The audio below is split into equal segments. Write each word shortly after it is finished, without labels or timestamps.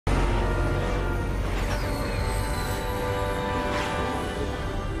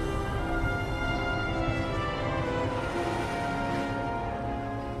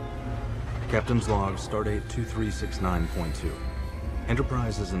Captain's log, Stardate 2369.2.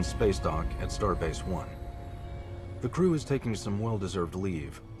 Enterprise is in space dock at Starbase 1. The crew is taking some well-deserved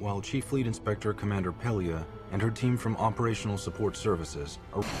leave, while Chief Fleet Inspector Commander Pelia and her team from Operational Support Services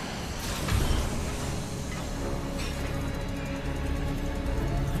are...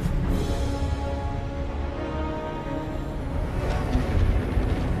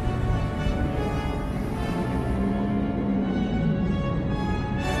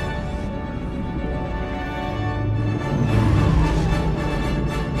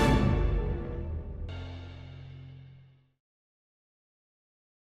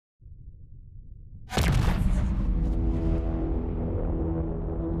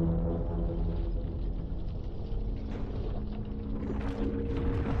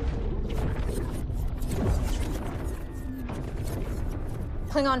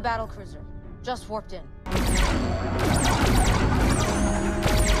 Klingon battlecruiser. Just warped in.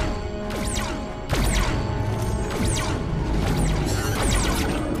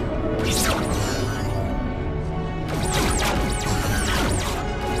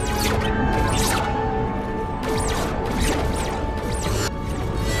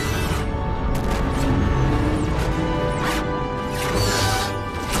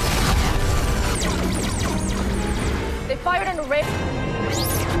 They fired an array.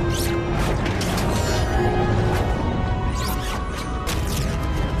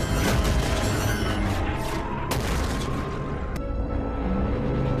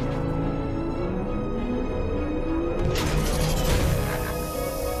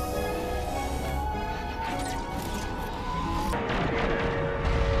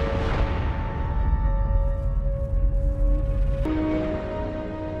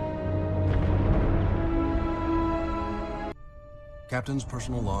 Captain's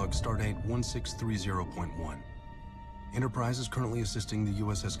personal log, Stardate 1630.1. Enterprise is currently assisting the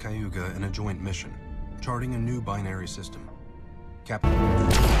USS Cayuga in a joint mission, charting a new binary system. Captain...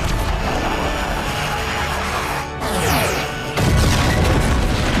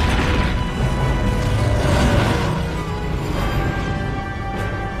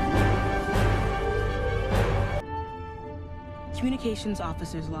 Communications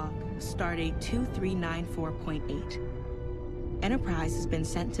Officer's Log, Stardate 2394.8. Enterprise has been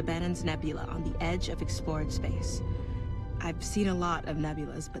sent to Bannon's Nebula on the edge of explored space. I've seen a lot of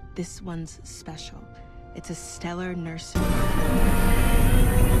nebulas, but this one's special. It's a stellar nursery.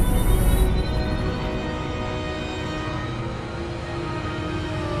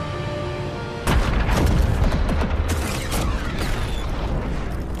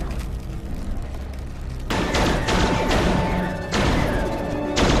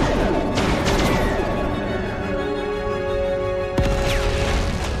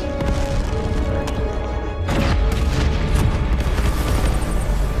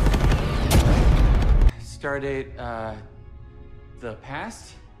 Stardate, the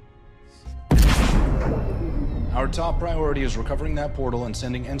past? Our top priority is recovering that portal and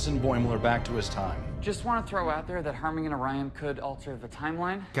sending Ensign Boimler back to his time. Just want to throw out there that harming an Orion could alter the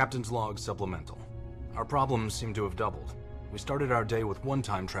timeline. Captain's log, supplemental. Our problems seem to have doubled. We started our day with one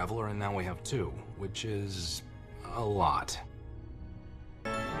time traveler and now we have two, which is... a lot.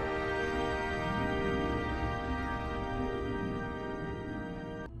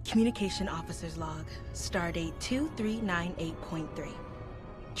 Communication Officer's Log, Stardate 2398.3.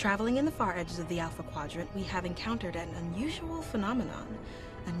 Traveling in the far edges of the Alpha Quadrant, we have encountered an unusual phenomenon,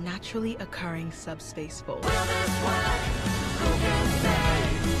 a naturally occurring subspace fold.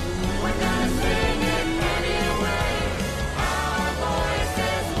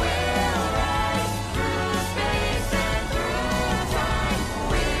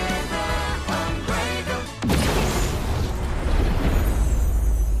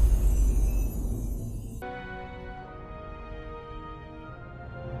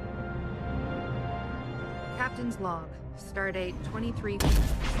 Captain's log, Stardate 23...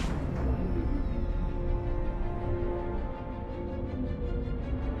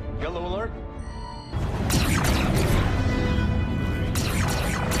 Yellow alert.